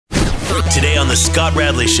Today on the Scott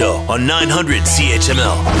Radley Show on 900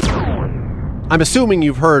 CHML. I'm assuming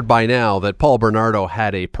you've heard by now that Paul Bernardo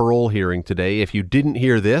had a parole hearing today. If you didn't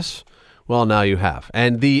hear this, well, now you have.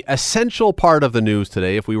 And the essential part of the news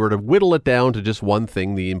today, if we were to whittle it down to just one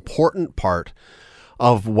thing, the important part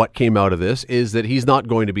of what came out of this is that he's not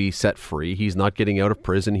going to be set free. He's not getting out of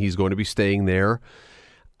prison. He's going to be staying there.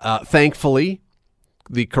 Thankfully,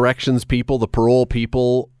 the corrections people, the parole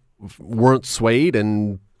people weren't swayed,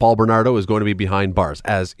 and Paul Bernardo is going to be behind bars,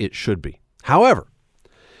 as it should be. However,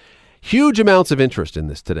 huge amounts of interest in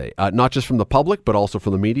this today, not just from the public, but also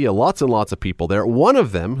from the media. Lots and lots of people there. One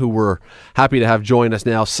of them, who we're happy to have join us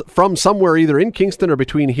now from somewhere either in Kingston or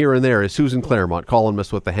between here and there, is Susan Clairmont,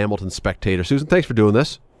 columnist with the Hamilton Spectator. Susan, thanks for doing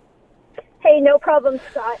this. Hey, no problem,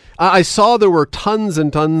 Scott. I saw there were tons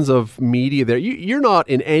and tons of media there. You're not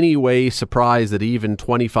in any way surprised that even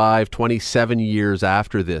 25, 27 years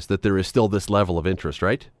after this, that there is still this level of interest,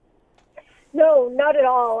 right? No, not at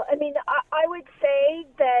all. I mean, I would say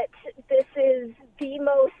that this is the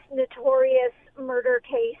most notorious murder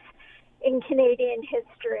case in Canadian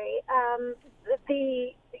history.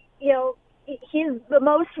 He's the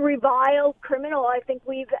most reviled criminal I think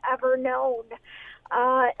we've ever known.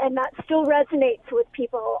 And that still resonates with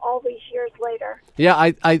people all these years later.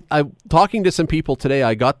 Yeah, I talking to some people today,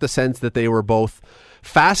 I got the sense that they were both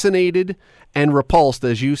fascinated and repulsed,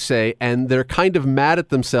 as you say, and they're kind of mad at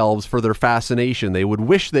themselves for their fascination. They would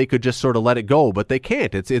wish they could just sort of let it go, but they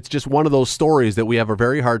can't. It's just one of those stories that we have a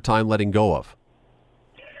very hard time letting go of.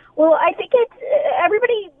 Well, I think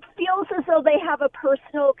everybody feels as though they have a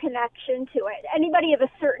personal connection to it. Anybody of a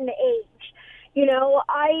certain age. You know,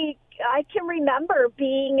 I can remember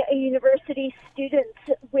being a university student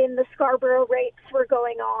when the Scarborough rapes were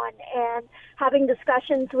going on and having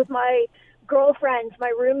discussions with my girlfriends,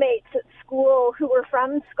 my roommates at school who were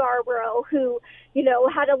from Scarborough, who, you know,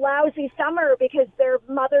 had a lousy summer because their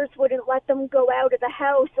mothers wouldn't let them go out of the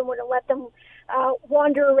house and wouldn't let them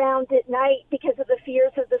wander around at night because of the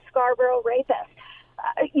fears of the Scarborough rapist.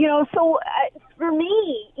 So for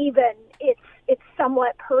me, even, it's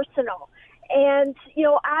somewhat personal. And, you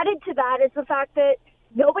know, added to that is the fact that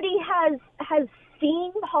nobody has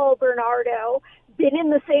seen Paul Bernardo, been in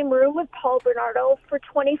the same room with Paul Bernardo for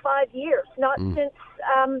 25 years, not since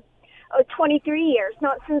 23 years,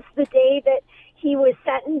 not since the day that he was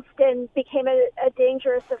sentenced and became a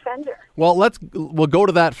dangerous offender. Well, we'll go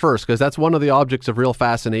to that first, because that's one of the objects of real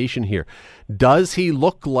fascination here. Does he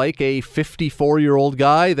look like a 54-year-old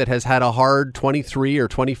guy that has had a hard 23 or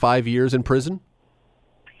 25 years in prison?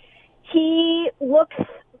 He looks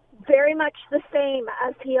very much the same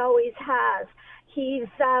as he always has. He's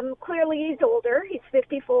clearly older. He's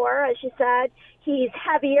 54, as you said. He's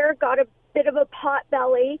heavier, got a bit of a pot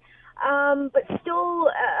belly, but still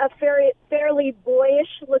a fairly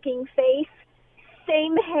boyish-looking face.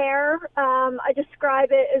 Same hair. I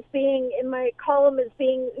describe it as being, in my column, as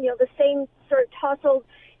being, you know, the same sort of tousled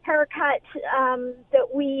haircut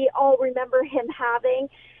that we all remember him having.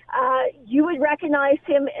 You would recognize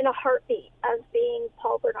him in a heartbeat as being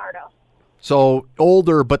Paul Bernardo. So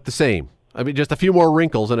older, but the same. I mean, just a few more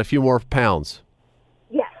wrinkles and a few more pounds.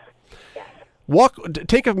 Yes.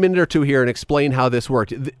 Take a minute or two here and explain how this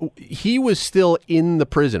worked. He was still in the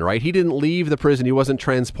prison, right? He didn't leave the prison. He wasn't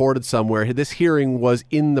transported somewhere. This hearing was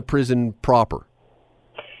in the prison proper.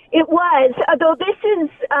 It was, although this is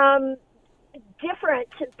different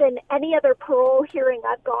than any other parole hearing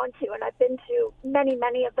I've gone to, and I've been to many,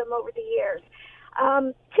 many of them over the years.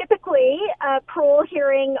 Typically, a parole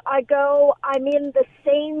hearing, I'm in the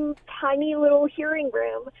same tiny little hearing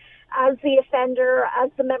room as the offender,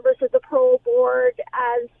 as the members of the parole board,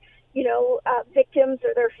 as, you know, victims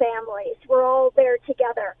or their families. We're all there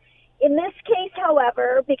together. In this case,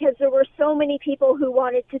 however, because there were so many people who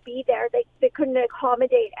wanted to be there, they couldn't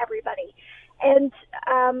accommodate everybody. And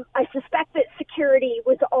I suspect that security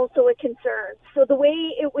was also a concern. So the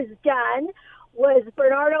way it was done was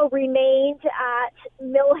Bernardo remained at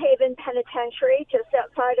Millhaven Penitentiary, just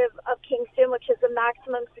outside of Kingston, which is a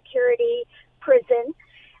maximum security prison.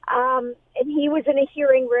 And he was in a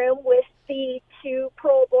hearing room with the two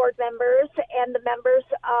parole board members and the members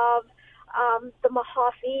of the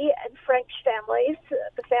Mahaffey and French families,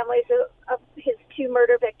 the families of his two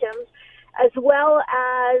murder victims, as well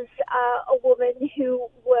as a woman who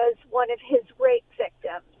was one of his rape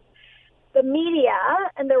victims. The media,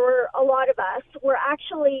 and there were a lot of us, were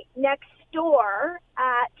actually next door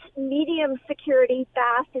at medium security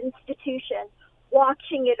Bath Institution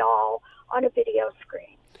watching it all on a video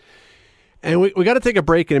screen. And we got to take a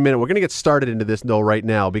break in a minute. We're going to get started into this, though, right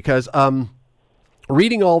now, because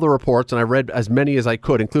reading all the reports, and I read as many as I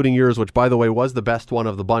could, including yours, which, by the way, was the best one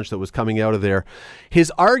of the bunch that was coming out of there.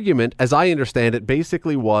 His argument, as I understand it,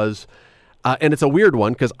 basically was, and it's a weird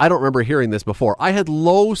one because I don't remember hearing this before, I had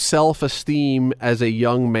low self-esteem as a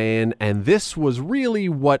young man, and this was really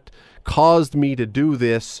what caused me to do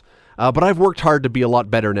this, but I've worked hard to be a lot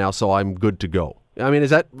better now, so I'm good to go. I mean, is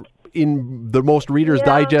that in the most Reader's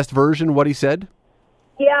Digest version what he said?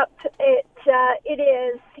 Yep, it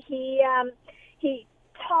is. He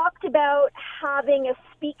talked about having a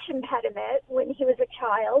speech impediment when he was a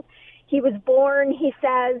child. He was born, he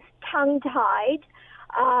says, tongue-tied,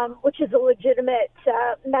 which is a legitimate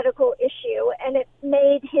medical issue, and it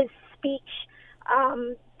made his speech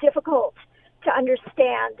difficult to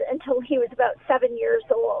understand until he was about 7 years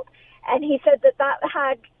old. And he said that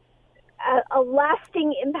had a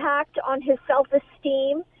lasting impact on his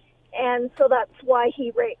self-esteem, and so that's why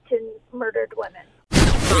he raped and murdered women.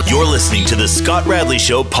 You're listening to the Scott Radley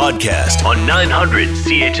Show podcast on 900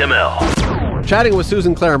 CHML. Chatting with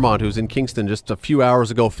Susan Clairmont, who's in Kingston just a few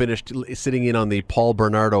hours ago, finished sitting in on the Paul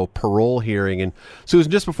Bernardo parole hearing. And Susan,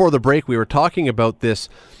 just before the break, we were talking about this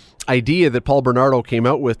idea that Paul Bernardo came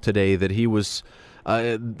out with today, that he was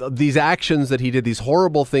these actions that he did, these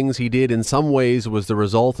horrible things he did, in some ways was the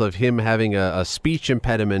result of him having a speech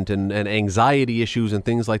impediment and anxiety issues and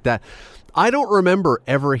things like that. I don't remember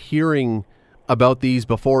ever hearing about these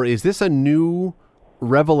before. Is this a new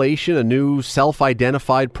revelation, a new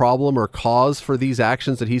self-identified problem or cause for these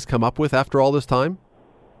actions that he's come up with after all this time?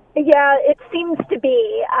 Yeah, it seems to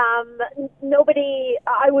be. Nobody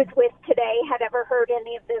I was with today had ever heard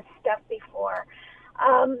any of this stuff before.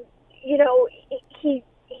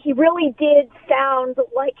 He really did sound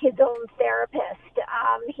like his own therapist.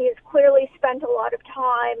 He has clearly spent a lot of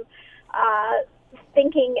time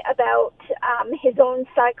thinking about his own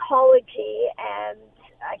psychology, and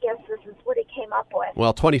I guess this is what he came up with.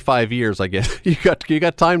 Well, 25 years, I guess. You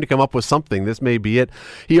got time to come up with something. This may be it.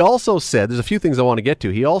 He also said, there's a few things I want to get to.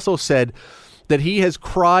 He also said that he has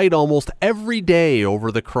cried almost every day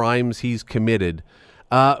over the crimes he's committed.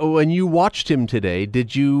 When you watched him today,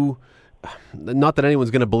 did you, not that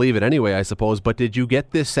anyone's going to believe it anyway, I suppose, but did you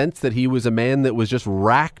get this sense that he was a man that was just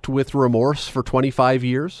racked with remorse for 25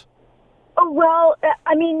 years? Oh, well,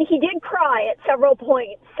 I mean, he did cry at several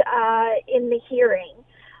points in the hearing,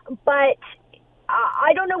 but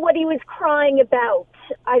I don't know what he was crying about.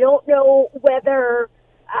 I don't know whether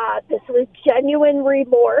this was genuine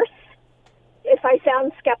remorse. If I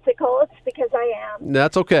sound skeptical, it's because I am.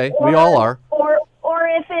 That's okay. We all are. Or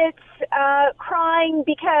if it's crying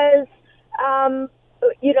because,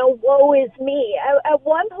 woe is me. At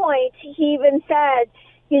one point, he even said,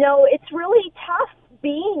 it's really tough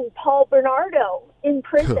being Paul Bernardo in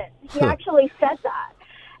prison. He actually said that.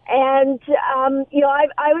 And,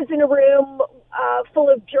 I was in a room full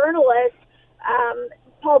of journalists.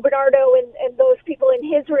 Paul Bernardo and those people in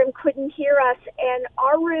his room couldn't hear us, and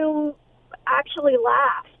our room actually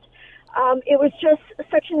laughed. It was just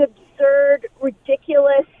such an absurd,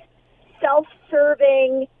 ridiculous,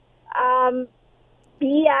 self-serving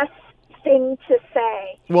BS thing to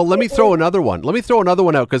say. Well, let me throw another one. Let me throw another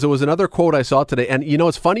one out, because it was another quote I saw today. And,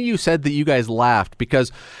 it's funny you said that you guys laughed,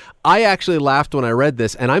 because I actually laughed when I read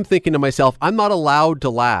this, and I'm thinking to myself, I'm not allowed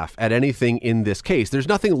to laugh at anything in this case. There's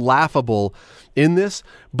nothing laughable in this,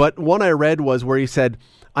 but one I read was where he said,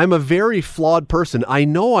 I'm a very flawed person. I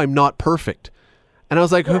know I'm not perfect. And I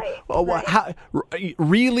was like, right. How,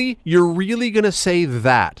 really? You're really going to say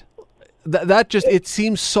that? That just, it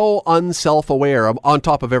seems so unself-aware on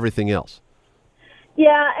top of everything else.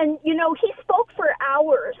 Yeah, and, he spoke for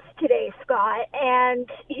hours today, Scott, and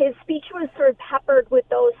his speech was sort of peppered with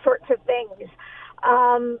those sorts of things.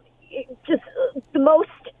 Just the most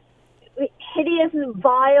hideous and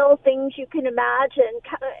vile things you can imagine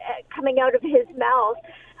coming out of his mouth,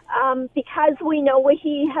 because we know what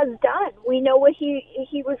he has done. We know what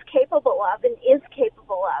he was capable of and is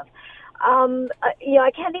capable of.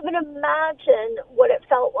 I can't even imagine what it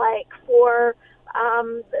felt like for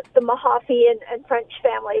the Mahaffey and French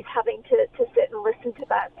families having to sit and listen to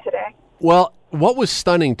that today. Well, what was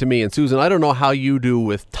stunning to me, and Susan, I don't know how you do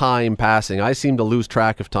with time passing. I seem to lose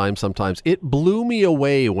track of time sometimes. It blew me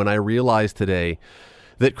away when I realized today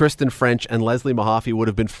that Kristen French and Leslie Mahaffey would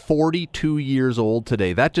have been 42 years old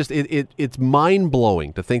today. That just, it's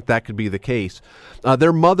mind-blowing to think that could be the case.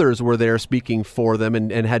 Their mothers were there speaking for them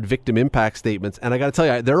and had victim impact statements. And I got to tell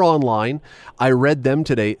you, they're online. I read them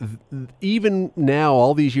today. Even now,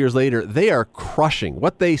 all these years later, they are crushing.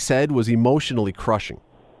 What they said was emotionally crushing.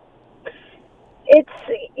 It's,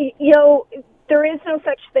 there is no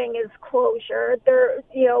such thing as closure.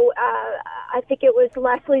 I think it was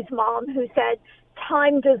Leslie's mom who said,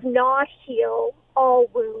 time does not heal all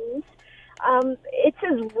wounds. It's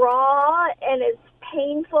as raw and as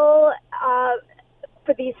painful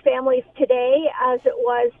for these families today as it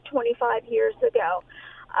was 25 years ago.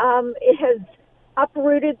 It has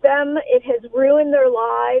uprooted them. It has ruined their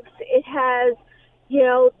lives. It has,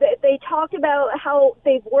 they talked about how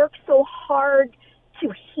they've worked so hard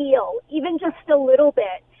to heal, even just a little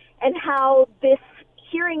bit, and how this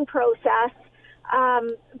hearing process,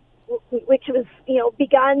 which was,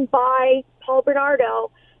 begun by Paul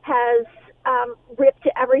Bernardo, has ripped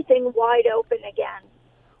everything wide open again.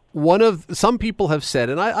 Some people have said,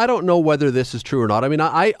 and I don't know whether this is true or not. I mean,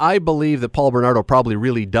 I believe that Paul Bernardo probably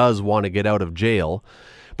really does want to get out of jail,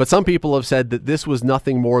 but some people have said that this was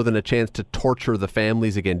nothing more than a chance to torture the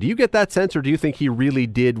families again. Do you get that sense, or do you think he really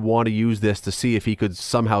did want to use this to see if he could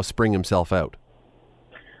somehow spring himself out?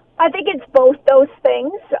 I think it's both those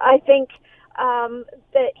things. I think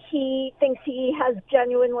that he thinks he has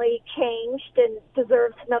genuinely changed and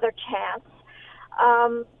deserves another chance.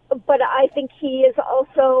 But I think he is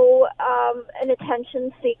also an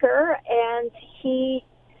attention seeker, and he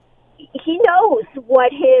knows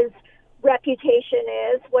what his reputation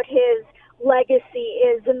is, what his legacy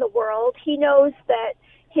is in the world. He knows that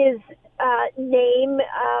his name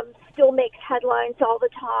still makes headlines all the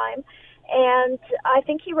time, and I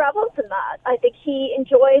think he revels in that. I think he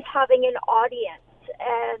enjoys having an audience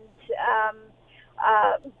and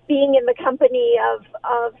being in the company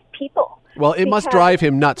of people. Well, it must drive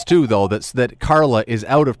him nuts too, though, that Carla is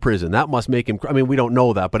out of prison. That must make him, I mean, we don't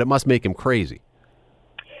know that, but it must make him crazy.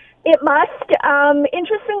 It must.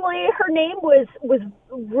 Interestingly, her name was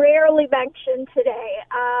rarely mentioned today.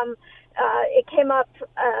 It came up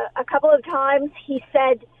a couple of times. He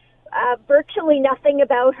said virtually nothing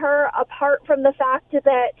about her, apart from the fact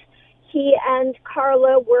that he and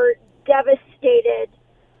Carla were devastated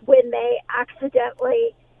when they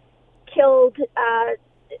accidentally killed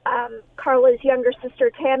Carla's younger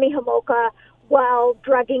sister, Tammy Homolka, while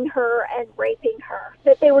drugging her and raping her.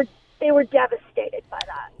 That they were devastated by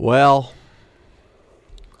that. Well,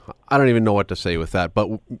 I don't even know what to say with that. But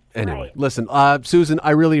anyway, Right. Listen, Susan,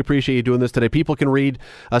 I really appreciate you doing this today. People can read.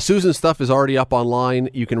 Susan's stuff is already up online.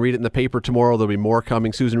 You can read it in the paper tomorrow. There'll be more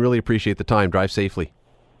coming. Susan, really appreciate the time. Drive safely.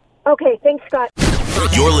 Okay, thanks, Scott.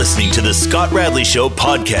 You're listening to the Scott Radley Show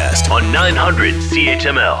podcast on 900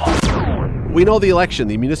 CHML. We know the election,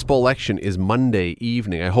 the municipal election, is Monday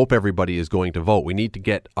evening. I hope everybody is going to vote. We need to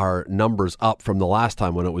get our numbers up from the last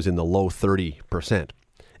time when it was in the low 30%.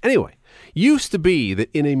 Anyway, used to be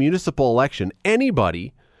that in a municipal election,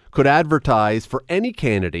 anybody could advertise for any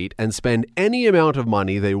candidate and spend any amount of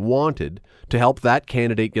money they wanted to help that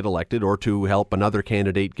candidate get elected or to help another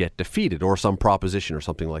candidate get defeated or some proposition or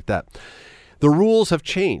something like that. The rules have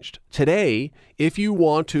changed. Today, if you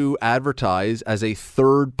want to advertise as a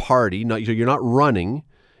third party, you're not running,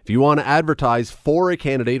 if you want to advertise for a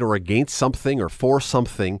candidate or against something or for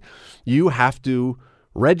something, you have to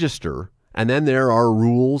register, and then there are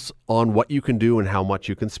rules on what you can do and how much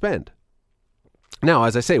you can spend. Now,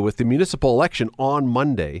 as I say, with the municipal election on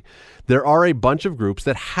Monday, there are a bunch of groups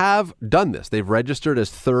that have done this. They've registered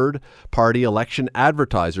as third-party election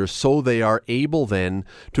advertisers, so they are able then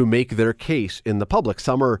to make their case in the public.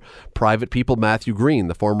 Some are private people. Matthew Green,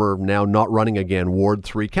 the former, now not running again, Ward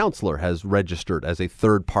 3 councillor, has registered as a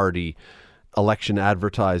third-party election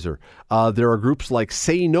advertiser. There are groups like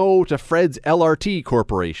Say No to Fred's LRT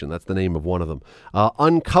Corporation. That's the name of one of them.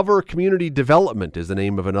 Uncover Community Development is the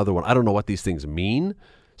name of another one. I don't know what these things mean,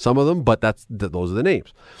 some of them, but those are the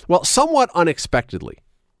names. Well, somewhat unexpectedly,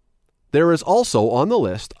 there is also on the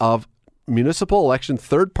list of municipal election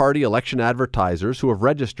third-party election advertisers who have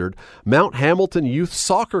registered Mount Hamilton Youth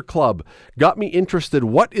Soccer Club. Got me interested.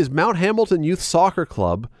 What is Mount Hamilton Youth Soccer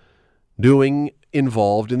Club doing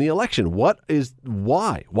involved in the election? Why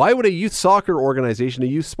would a youth soccer organization, a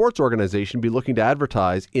youth sports organization, be looking to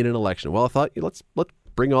advertise in an election? Well, I thought let's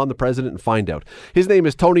bring on the president and find out. His name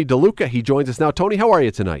is Tony DeLuca. He joins us now. Tony, how are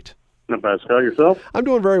you tonight? Not bad, Scott. Yourself? I'm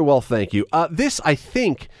doing very well, thank you. This, I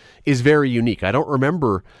think, is very unique. I don't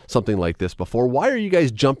remember something like this before. Why are you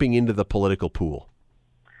guys jumping into the political pool?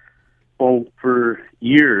 Well, for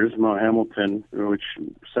years, Mount Hamilton, which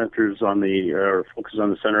focuses on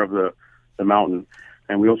the center of the mountain,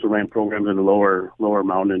 and we also ran programs in the lower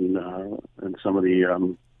mountain and some of the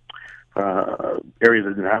areas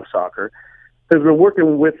that didn't have soccer. Because we're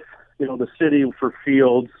working with the city for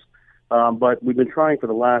fields, but we've been trying for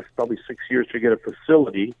the last probably 6 years to get a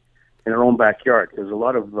facility in our own backyard. Because a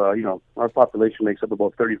lot of our population makes up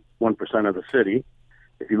about 31% of the city.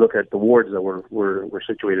 If you look at the wards that we're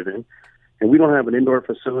situated in, and we don't have an indoor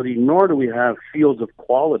facility, nor do we have fields of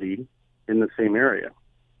quality in the same area.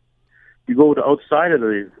 You go to outside of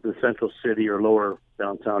the central city or lower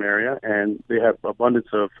downtown area, and they have abundance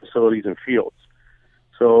of facilities and fields.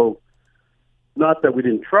 So, not that we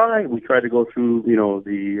didn't try. We tried to go through, we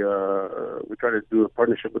tried to do a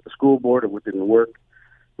partnership with the school board. It didn't work.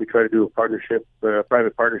 We tried to do a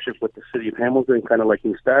private partnership with the city of Hamilton, kind of like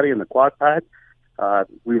in Stadi and the quad pad.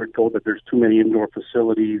 We were told that there's too many indoor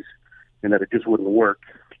facilities and that it just wouldn't work.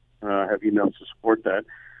 Have emails to support that.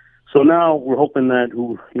 So now we're hoping that,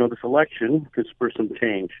 this election could spur some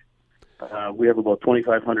change. We have about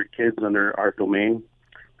 2,500 kids under our domain,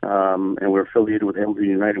 and we're affiliated with Hamilton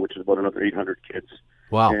United, which is about another 800 kids.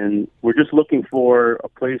 Wow. And we're just looking for a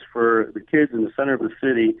place for the kids in the center of the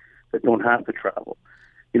city that don't have to travel.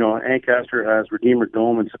 Ancaster has Redeemer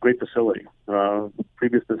Dome, and it's a great facility.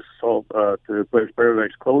 Previous to Players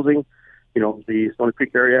Paradise closing, the Stony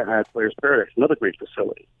Creek area had Players Paradise, another great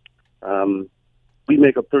facility. We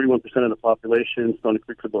make up 31% of the population. Stony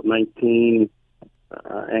Creek's about 19.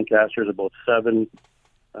 Ancaster is about 7.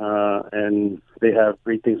 And they have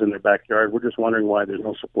great things in their backyard. We're just wondering why there's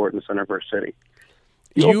no support in the center of our city.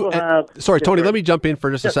 Sorry, Tony, let me jump in for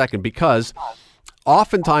just a second, because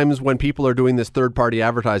oftentimes when people are doing this third-party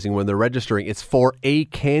advertising, when they're registering, it's for a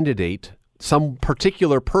candidate, some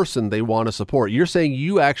particular person they want to support. You're saying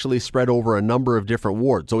you actually spread over a number of different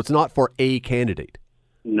wards, so it's not for a candidate.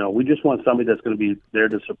 No, we just want somebody that's going to be there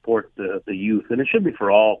to support the youth, and it should be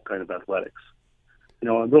for all kind of athletics.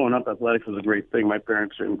 Growing up, athletics was a great thing. My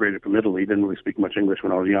parents immigrated from Italy, didn't really speak much English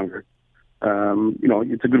when I was younger.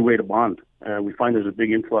 It's a good way to bond. We find there's a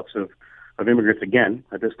big influx of immigrants again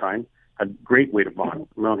at this time. A great way to bond.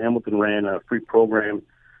 Mount Hamilton ran a free program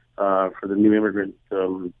for the new immigrant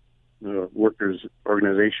workers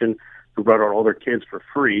organization, who brought out all their kids for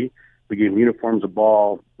free. We gave them uniforms, a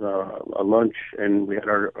ball, a lunch, and we had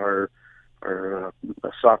our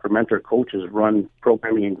soccer mentor coaches run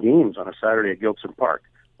programming and games on a Saturday at Gilson Park.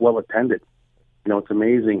 Well attended. It's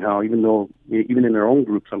amazing how even in their own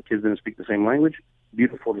group, some kids didn't speak the same language.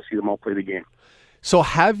 Beautiful to see them all play the game. So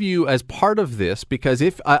have you, as part of this, because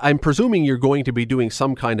I'm presuming you're going to be doing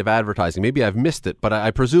some kind of advertising. Maybe I've missed it, but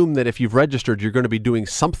I presume that if you've registered, you're going to be doing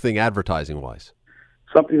something advertising-wise.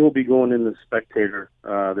 Something will be going in the Spectator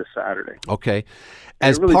this Saturday. Okay.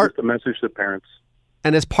 As really just a message to parents.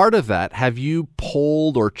 And as part of that, have you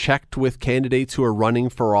polled or checked with candidates who are running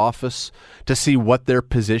for office to see what their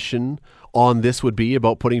position on this would be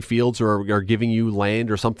about putting fields or giving you land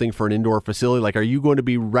or something for an indoor facility? Like, are you going to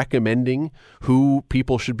be recommending who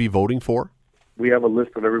people should be voting for? We have a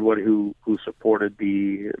list of everybody who supported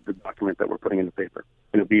the document that we're putting in the paper.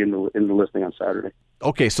 It'll be in the listing on Saturday.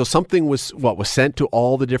 Okay, so something was sent to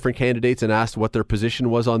all the different candidates and asked what their position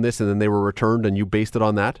was on this, and then they were returned, and you based it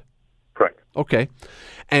on that? Correct. Okay.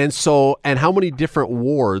 And how many different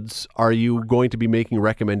wards are you going to be making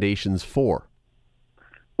recommendations for?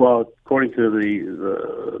 Well, according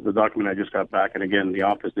to the document I just got back, and again, the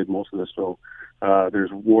office did most of this, so there's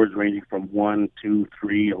wards ranging from 1, 2,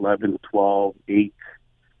 3, 11, 12, 8,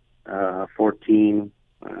 14,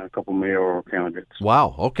 a couple mayoral candidates.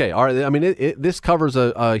 Wow. Okay. All right. I mean, this covers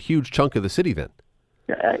a huge chunk of the city then.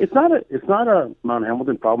 Yeah, it's not a Mount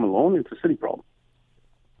Hamilton problem alone. It's a city problem.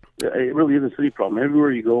 It really is a city problem.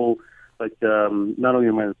 Everywhere you go, like not only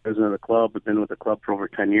am I the president of the club, but been with the club for over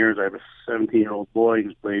 10 years. I have a 17-year-old boy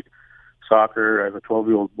who's played soccer. I have a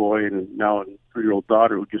 12-year-old boy and now a 3-year-old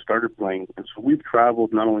daughter who just started playing. And so we've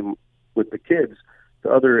traveled not only with the kids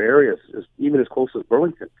to other areas, even as close as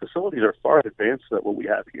Burlington. Facilities are far advanced than what we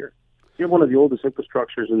have here. You have one of the oldest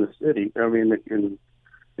infrastructures in the city. I mean, in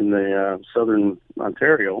the southern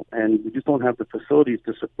Ontario, and we just don't have the facilities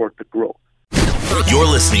to support the growth. You're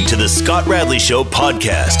listening to the Scott Radley Show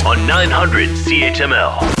podcast on 900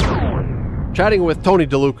 CHML. Chatting with Tony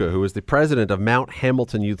DeLuca, who is the president of Mount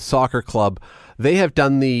Hamilton Youth Soccer Club. They have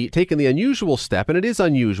taken the unusual step, and it is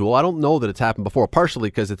unusual. I don't know that it's happened before, partially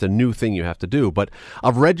because it's a new thing you have to do, but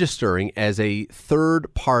of registering as a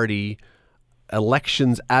third-party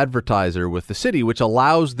elections advertiser with the city, which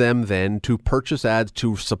allows them then to purchase ads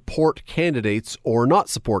to support candidates or not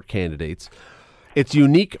support candidates. It's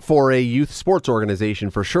unique for a youth sports organization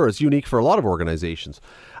for sure. It's unique for a lot of organizations.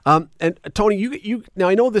 And Tony, you now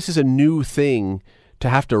I know this is a new thing to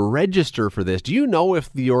have to register for this. Do you know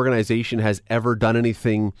if the organization has ever done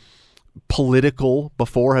anything political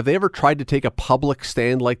before? Have they ever tried to take a public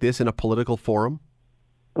stand like this in a political forum?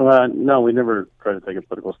 No, we never tried to take a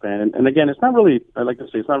political stand. And again, it's not really, I'd like to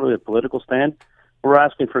say, it's not really a political stand. We're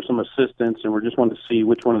asking for some assistance, and we're just wanting to see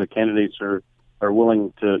which one of the candidates are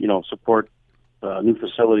willing to, support new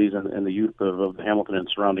facilities and the youth of the Hamilton and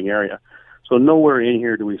surrounding area. So nowhere in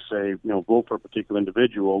here do we say, vote for a particular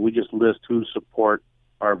individual. We just list who support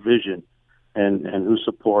our vision and who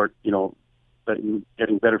support,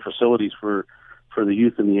 getting better facilities for the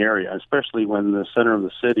youth in the area, especially when the center of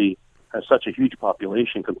the city has such a huge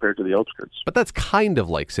population compared to the outskirts. But that's kind of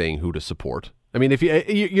like saying who to support. I mean, if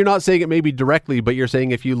you're not saying it maybe directly, but you're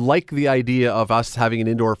saying if you like the idea of us having an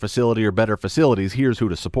indoor facility or better facilities, here's who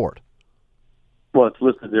to support. Well, it's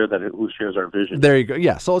listed there that who shares our vision. There you go.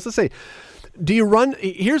 Yeah. So let's just say, do you run?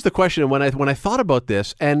 Here's the question. When I thought about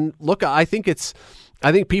this, and look, I think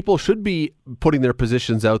people should be putting their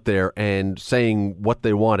positions out there and saying what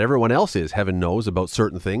they want. Everyone else is, heaven knows, about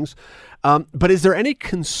certain things. But is there any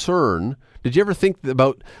concern? Did you ever think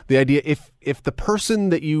about the idea if the person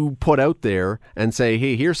that you put out there and say,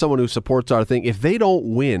 hey, here's someone who supports our thing, if they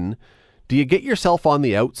don't win, do you get yourself on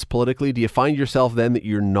the outs politically? Do you find yourself then that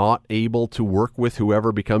you're not able to work with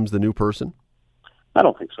whoever becomes the new person? I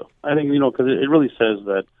don't think so. I think, because it really says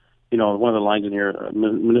that, one of the lines in here,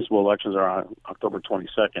 municipal elections are on October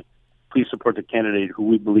 22nd. Please support the candidate who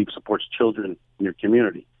we believe supports children in your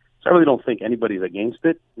community. So I really don't think anybody's against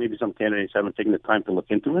it. Maybe some candidates haven't taken the time to look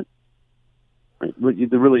into it. Right? But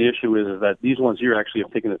the really issue is that these ones here actually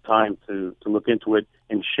have taken the time to look into it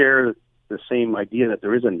and share the same idea that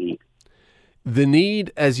there is a need. The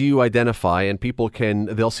need, as you identify, and people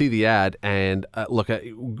they'll see the ad and look at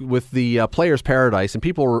with the Players Paradise, and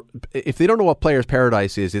people, if they don't know what Players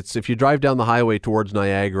Paradise is, it's if you drive down the highway towards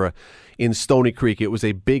Niagara in Stony Creek, it is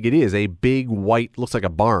a big white, looks like a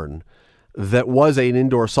barn, that was an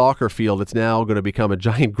indoor soccer field. It's now going to become a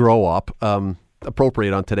giant grow-up,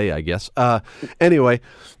 appropriate on today, I guess. Anyway,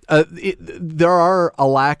 there are a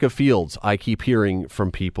lack of fields, I keep hearing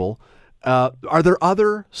from people. Are there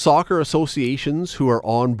other soccer associations who are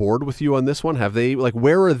on board with you on this one? Have they,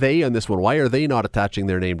 where are they on this one? Why are they not attaching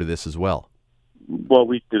their name to this as well? Well,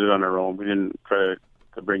 we did it on our own. We didn't try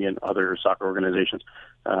to bring in other soccer organizations.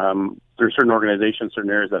 There are certain organizations,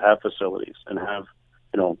 certain areas that have facilities and have,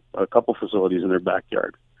 a couple facilities in their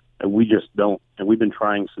backyard. And we just don't. And we've been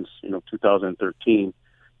trying since, 2013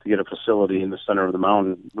 to get a facility in the center of the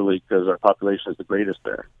mountain, really because our population is the greatest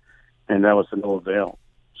there. And that was to no avail.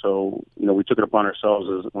 So, we took it upon ourselves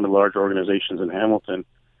as one of the large organizations in Hamilton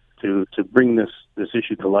to bring this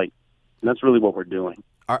issue to light. And that's really what we're doing.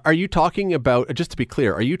 Are you talking about, just to be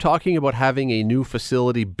clear, are you talking about having a new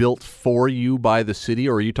facility built for you by the city,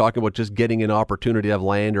 or are you talking about just getting an opportunity to have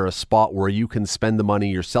land or a spot where you can spend the money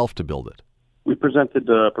yourself to build it? We presented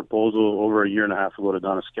a proposal over a year and a half ago to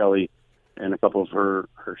Donna Skelly and a couple of her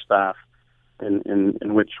staff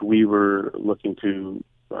in which we were looking to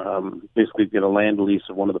basically get a land lease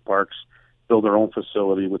of one of the parks, build our own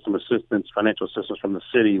facility with some financial assistance from the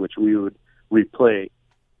city, which we would replay,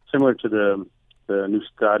 similar to the new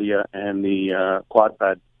Stadia and the quad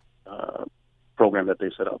pad program that they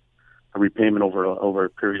set up, a repayment over a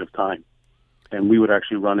period of time. And we would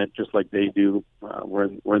actually run it just like they do. We're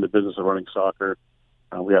in the business of running soccer.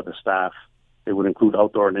 We have the staff. It would include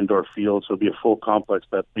outdoor and indoor fields, so it would be a full complex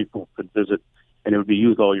that people could visit, and it would be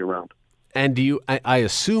used all year round. And I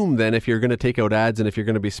assume then, if you're going to take out ads and if you're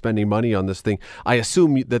going to be spending money on this thing, I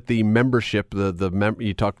assume that the membership,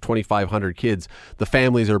 you talk 2,500 kids, the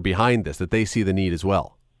families are behind this, that they see the need as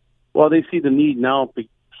well. Well, they see the need now,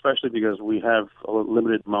 especially because we have a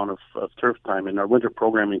limited amount of turf time, and our winter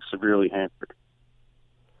programming is severely hampered.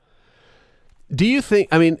 Do you think,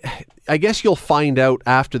 I guess you'll find out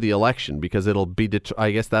after the election, because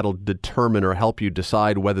I guess that'll determine or help you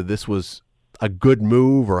decide whether this was a good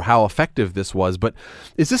move or how effective this was. But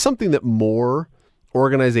is this something that more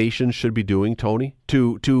organizations should be doing, Tony,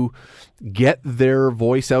 to get their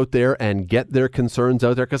voice out there and get their concerns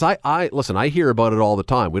out there? Because I hear about it all the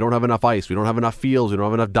time. We don't have enough ice. We don't have enough fields. We don't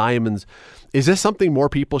have enough diamonds. Is this something more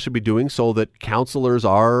people should be doing so that councillors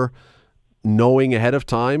are knowing ahead of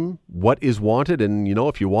time what is wanted? And,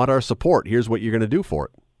 if you want our support, here's what you're going to do for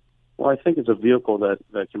it. Well, I think it's a vehicle that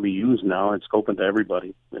can be used now. It's open to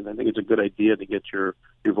everybody. And I think it's a good idea to get your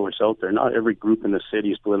voice out there. Not every group in the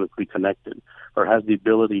city is politically connected or has the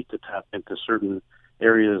ability to tap into certain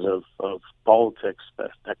areas of politics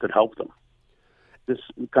that could help them. This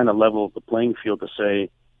kind of levels the playing field to say,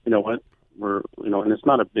 and it's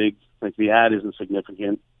not a big, the ad isn't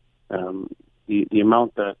significant. The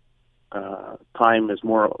amount that time is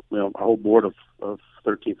more, a whole board of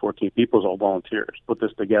 13, 14 people is all volunteers. Put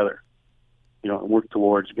this together, and work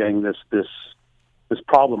towards getting this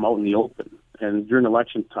problem out in the open. And during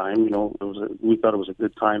election time, we thought it was a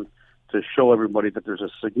good time to show everybody that there's a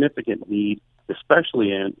significant need,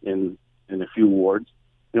 especially in a few wards.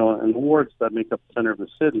 And the wards that make up the center of the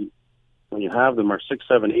city, when you have them, are 6,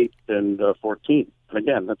 7, 8, and 14. And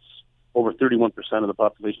again, that's over 31% of the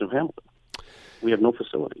population of Hamilton. We have no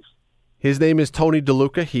facilities. His name is Tony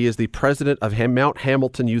DeLuca. He is the president of Mount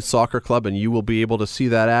Hamilton Youth Soccer Club, and you will be able to see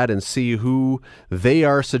that ad and see who they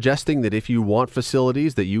are suggesting that if you want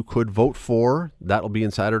facilities that you could vote for. That'll be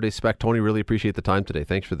in Saturday's Spec. Tony, really appreciate the time today.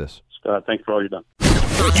 Thanks for this. Scott, thanks for all you've done.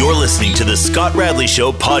 You're listening to the Scott Radley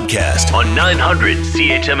Show podcast on 900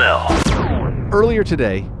 CHML. Earlier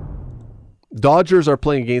today, Dodgers are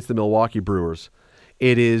playing against the Milwaukee Brewers.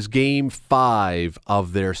 It is Game 5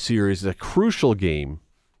 of their series. It's a crucial game.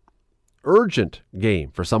 Urgent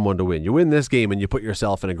game for someone to win. You win this game and you put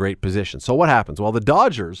yourself in a great position. So what happens? Well, the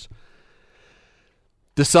Dodgers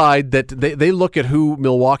decide that they look at who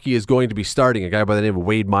Milwaukee is going to be starting, a guy by the name of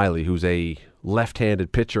Wade Miley, who's a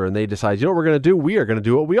left-handed pitcher, and they decide, you know what we're going to do? We are going to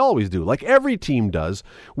do what we always do, like every team does.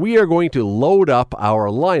 We are going to load up our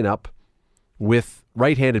lineup with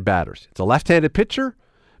right-handed batters. It's a left-handed pitcher,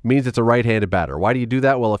 means it's a right-handed batter. Why do you do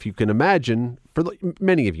that? Well, if you can imagine,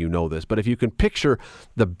 many of you know this, but if you can picture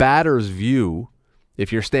the batter's view,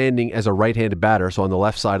 if you're standing as a right-handed batter, so on the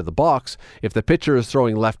left side of the box, if the pitcher is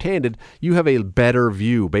throwing left-handed, you have a better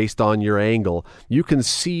view based on your angle. You can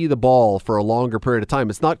see the ball for a longer period of time.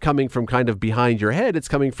 It's not coming from kind of behind your head. It's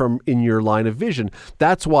coming from in your line of vision.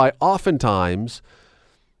 That's why oftentimes,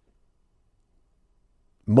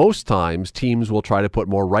 most times, teams will try to put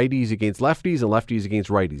more righties against lefties and lefties against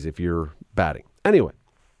righties if you're batting. Anyway,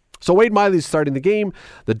 so Wade Miley's starting the game.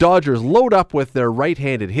 The Dodgers load up with their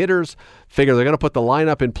right-handed hitters, figure they're going to put the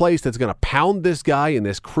lineup in place that's going to pound this guy in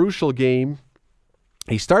this crucial game.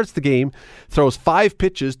 He starts the game, throws 5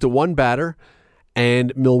 pitches to one batter,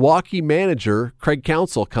 and Milwaukee manager Craig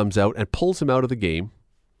Counsell comes out and pulls him out of the game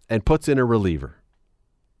and puts in a reliever,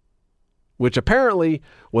 which apparently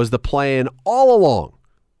was the plan all along.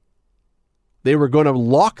 They were going to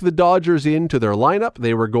lock the Dodgers into their lineup.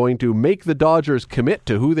 They were going to make the Dodgers commit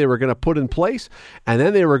to who they were going to put in place, and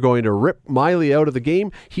then they were going to rip Miley out of the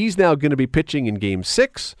game. He's now going to be pitching in Game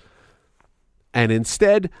 6, and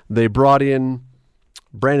instead they brought in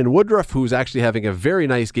Brandon Woodruff, who's actually having a very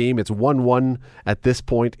nice game. It's 1-1 at this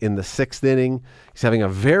point in the 6th inning. He's having a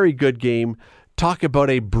very good game. Talk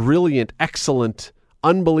about a brilliant, excellent,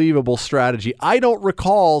 unbelievable strategy. I don't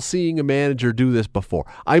recall seeing a manager do this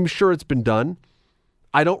before. I'm sure it's been done.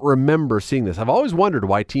 I don't remember seeing this. I've always wondered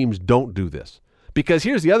why teams don't do this. Because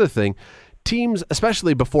here's the other thing. Teams,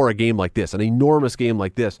 especially before a game like this, an enormous game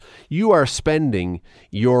like this, you are spending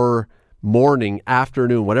your morning,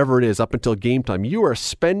 afternoon, whatever it is, up until game time, you are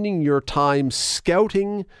spending your time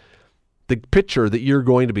scouting the pitcher that you're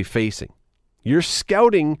going to be facing. You're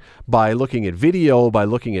scouting by looking at video, by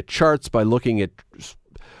looking at charts, by looking at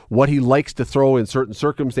what he likes to throw in certain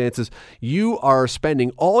circumstances. You are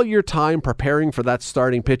spending all your time preparing for that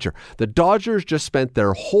starting pitcher. The Dodgers just spent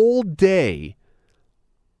their whole day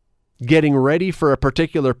getting ready for a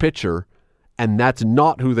particular pitcher, and that's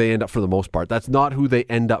not who they end up, for the most part. That's not who they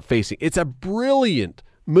end up facing. It's a brilliant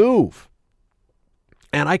move.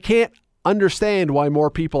 And I can't understand why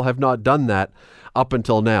more people have not done that up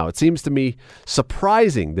until now. It seems to me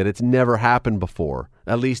surprising that it's never happened before,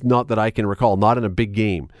 at least not that I can recall, not in a big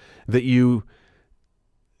game, that you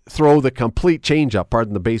throw the complete changeup,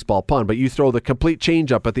 pardon the baseball pun, but you throw the complete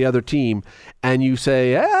changeup at the other team and you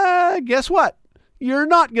say, guess what? You're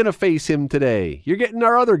not going to face him today. You're getting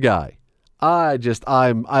our other guy. I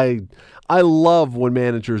love when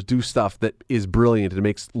managers do stuff that is brilliant and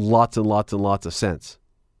makes lots and lots and lots of sense.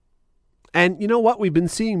 And you know what? We've been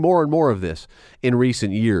seeing more and more of this in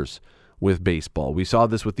recent years with baseball. We saw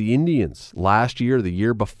this with the Indians last year, the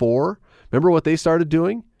year before. Remember what they started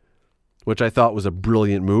doing? Which I thought was a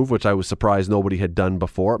brilliant move, which I was surprised nobody had done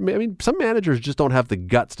before. I mean, some managers just don't have the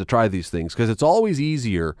guts to try these things because it's always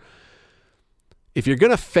easier. If you're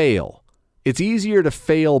going to fail, it's easier to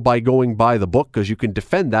fail by going by the book because you can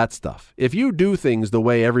defend that stuff. If you do things the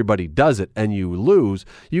way everybody does it and you lose,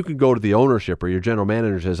 you can go to the ownership or your general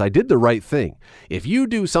manager and says, I did the right thing. If you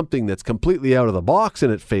do something that's completely out of the box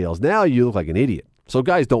and it fails, now you look like an idiot. So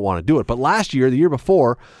guys don't want to do it. But last year, the year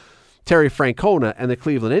before, Terry Francona and the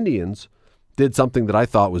Cleveland Indians did something that I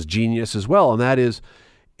thought was genius as well, and that is,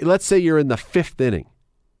 let's say you're in the 5th inning.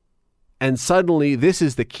 And suddenly, this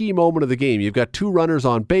is the key moment of the game. You've got 2 runners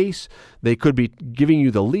on base. They could be giving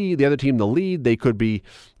you the lead, the other team the lead. They could be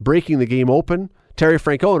breaking the game open. Terry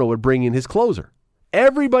Francona would bring in his closer.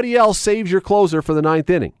 Everybody else saves your closer for the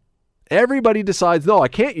 9th inning. Everybody decides, no, I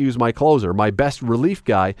can't use my closer, my best relief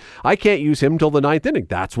guy. I can't use him till the 9th inning.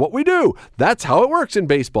 That's what we do. That's how it works in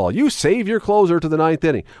baseball. You save your closer to the 9th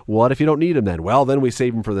inning. What if you don't need him then? Well, then we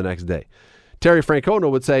save him for the next day. Terry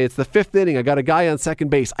Francona would say, it's the 5th inning. I got a guy on second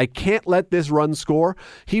base. I can't let this run score.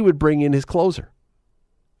 He would bring in his closer.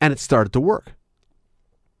 And it started to work.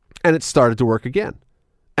 And it started to work again.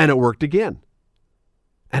 And it worked again.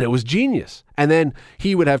 And it was genius. And then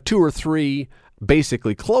he would have 2 or 3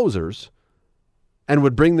 basically closers and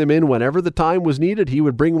would bring them in whenever the time was needed. He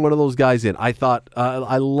would bring one of those guys in. I thought,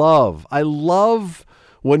 I love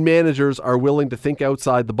when managers are willing to think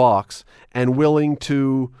outside the box and willing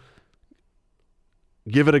to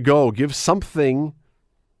give it a go, give something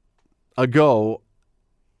a go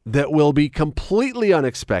that will be completely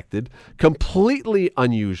unexpected, completely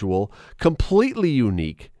unusual, completely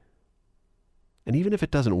unique. And even if it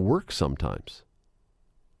doesn't work sometimes.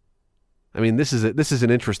 I mean, this is an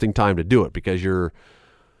interesting time to do it because you're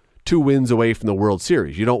 2 wins away from the World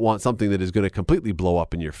Series. You don't want something that is going to completely blow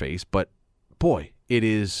up in your face, but boy, it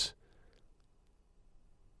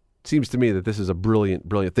seems to me that this is a brilliant,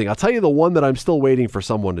 brilliant thing. I'll tell you the one that I'm still waiting for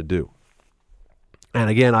someone to do. And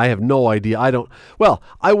again, I have no idea.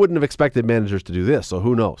 I wouldn't have expected managers to do this, so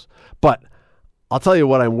who knows? But I'll tell you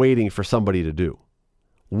what I'm waiting for somebody to do.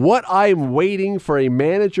 What I'm waiting for a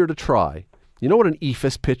manager to try, you know what an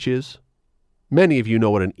ephus pitch is? Many of you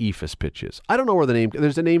know what an ephus pitch is. I don't know where the name,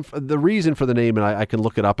 there's a name, the reason for the name, and I can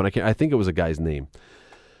look it up, and I think it was a guy's name.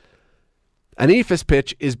 An ephus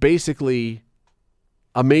pitch is basically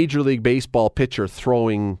a Major League Baseball pitcher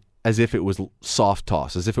throwing as if it was soft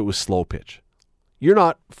toss, as if it was slow pitch. You're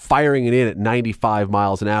not firing it in at 95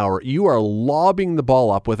 miles an hour. You are lobbing the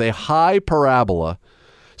ball up with a high parabola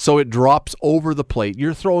so it drops over the plate.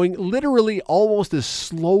 You're throwing literally almost as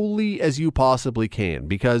slowly as you possibly can,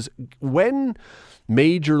 because when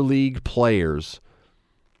major league players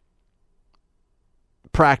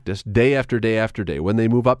practice day after day after day, when they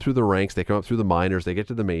move up through the ranks, they come up through the minors, they get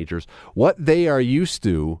to the majors, what they are used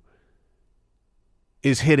to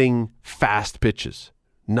is hitting fast pitches.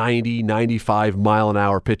 90, 95 mile an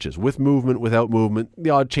hour pitches with movement, without movement, the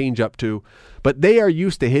odd change up too. But they are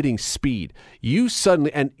used to hitting speed. You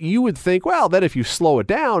would think, well, that if you slow it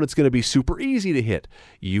down, it's going to be super easy to hit.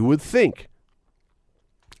 You would think.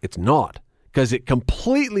 It's not, because it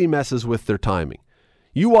completely messes with their timing.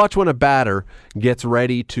 You watch when a batter gets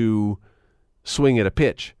ready to swing at a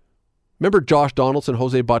pitch. Remember Josh Donaldson,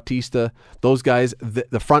 Jose Bautista, those guys,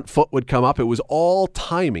 the front foot would come up. It was all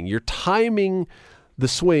timing. You're timing the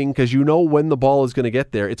swing because you know when the ball is going to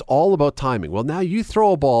get there. It's all about timing. Well, now you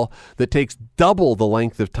throw a ball that takes double the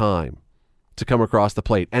length of time to come across the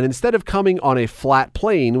plate. And instead of coming on a flat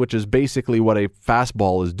plane, which is basically what a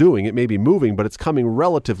fastball is doing, it may be moving, but it's coming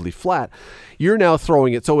relatively flat. You're now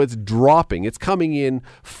throwing it so it's dropping. It's coming in,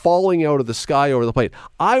 falling out of the sky over the plate.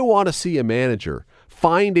 I want to see a manager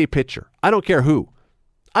find a pitcher. I don't care who,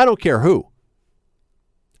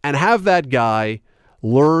 and have that guy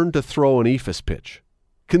learn to throw an ephus pitch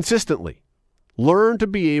consistently. Learn to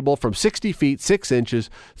be able, from 60 feet, 6 inches,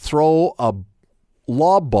 throw a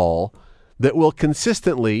lob ball that will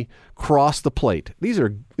consistently cross the plate. These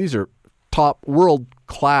are top,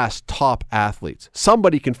 world-class top athletes.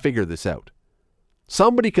 Somebody can figure this out.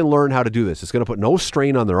 Somebody can learn how to do this. It's going to put no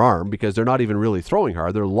strain on their arm because they're not even really throwing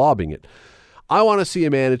hard. They're lobbing it. I want to see a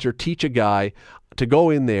manager teach a guy to go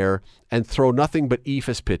in there and throw nothing but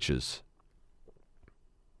ephus pitches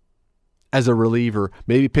as a reliever,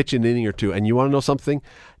 maybe pitch an inning or two. And you want to know something?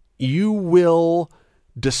 You will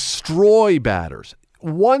destroy batters.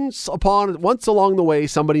 Once along the way,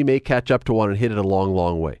 somebody may catch up to one and hit it a long,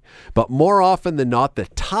 long way. But more often than not, the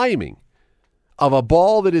timing of a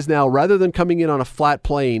ball that is now, rather than coming in on a flat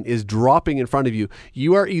plane, is dropping in front of you.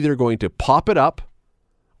 You are either going to pop it up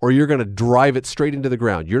or you're going to drive it straight into the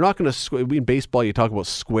ground. You're not going to, in baseball, you talk about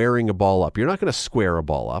squaring a ball up. You're not going to square a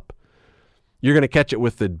ball up. You're going to catch it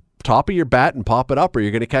with the top of your bat and pop it up, or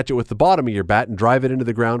you're going to catch it with the bottom of your bat and drive it into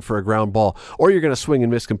the ground for a ground ball, or you're going to swing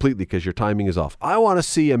and miss completely because your timing is off. I want to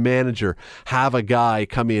see a manager have a guy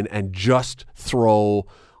come in and just throw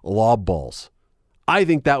lob balls. I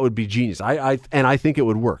think that would be genius. I think it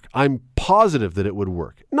would work. I'm positive that it would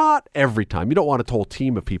work. Not every time. You don't want a whole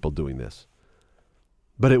team of people doing this,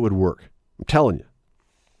 but it would work. I'm telling you.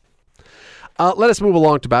 Let us move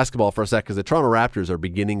along to basketball for a sec, because the Toronto Raptors are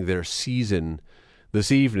beginning their season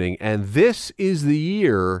this evening, and this is the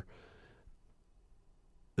year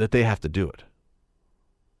that they have to do it.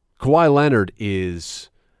 Kawhi Leonard is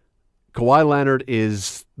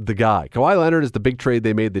the guy. Kawhi Leonard is the big trade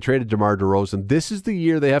they made. They traded DeMar DeRozan. This is the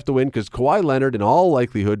year they have to win, because Kawhi Leonard, in all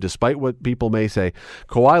likelihood, despite what people may say,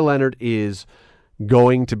 Kawhi Leonard is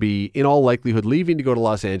going to be, in all likelihood, leaving to go to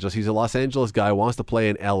Los Angeles. He's a Los Angeles guy, wants to play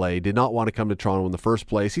in LA, did not want to come to Toronto in the first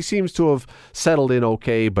place. He seems to have settled in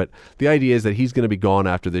okay, but the idea is that he's going to be gone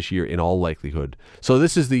after this year in all likelihood. So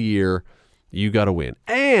this is the year you got to win.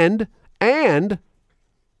 And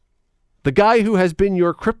The guy who has been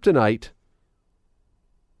your kryptonite.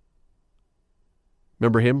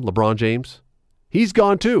 Remember him, LeBron James? He's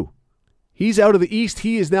gone too. He's out of the East.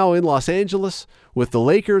 He is now in Los Angeles with the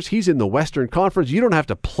Lakers. He's in the Western Conference. You don't have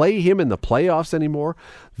to play him in the playoffs anymore.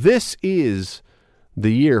 This is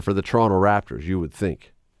the year for the Toronto Raptors, you would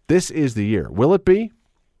think. This is the year. Will it be?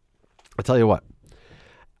 I'll tell you what.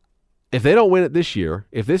 If they don't win it this year,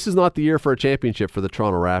 if this is not the year for a championship for the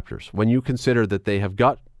Toronto Raptors, when you consider that they have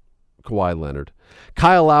got Kawhi Leonard,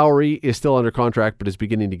 Kyle Lowry is still under contract but is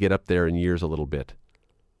beginning to get up there in years a little bit.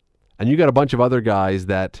 And you got a bunch of other guys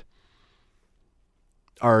that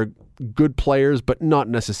are good players, but not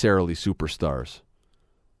necessarily superstars.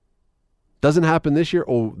 Doesn't happen this year.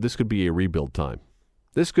 Oh, this could be a rebuild time.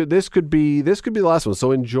 This could be the last one.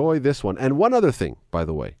 So enjoy this one. And one other thing, by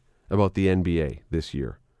the way, about the NBA this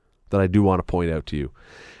year that I do want to point out to you,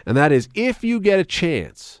 and that is if you get a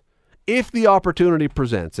chance, if the opportunity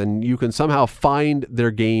presents, and you can somehow find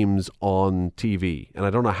their games on TV, and I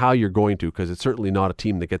don't know how you're going to, because it's certainly not a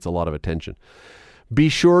team that gets a lot of attention. Be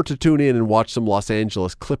sure to tune in and watch some Los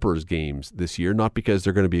Angeles Clippers games this year, not because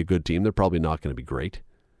they're going to be a good team. They're probably not going to be great.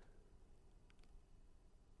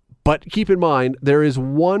 But keep in mind, there is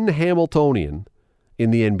one Hamiltonian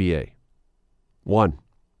in the NBA. One.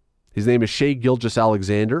 His name is Shai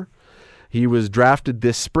Gilgeous-Alexander. He was drafted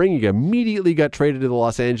this spring. He immediately got traded to the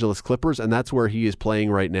Los Angeles Clippers, and that's where he is playing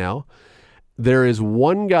right now. There is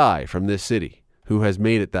one guy from this city who has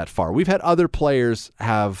made it that far. We've had other players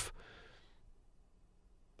have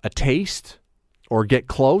a taste or get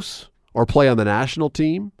close or play on the national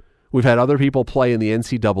team. We've had other people play in the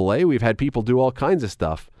NCAA. We've had people do all kinds of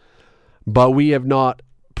stuff. But we have not,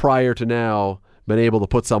 prior to now, been able to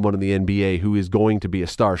put someone in the NBA who is going to be a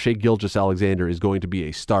star. Shai Gilgeous-Alexander is going to be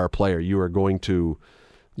a star player. You are going to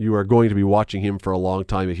be watching him for a long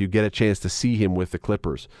time. If you get a chance to see him with the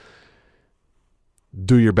Clippers,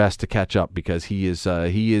 do your best to catch up, because he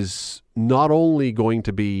is not only going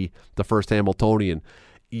to be the first Hamiltonian.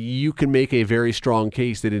 You can make a very strong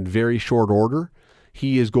case that in very short order,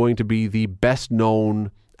 he is going to be the best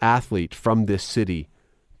known athlete from this city,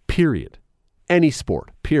 period. Any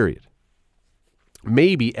sport, period.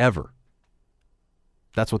 Maybe ever.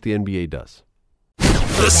 That's what the NBA does.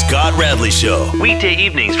 The Scott Radley Show, weekday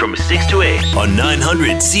evenings from 6 to 8 on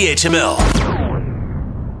 900 CHML.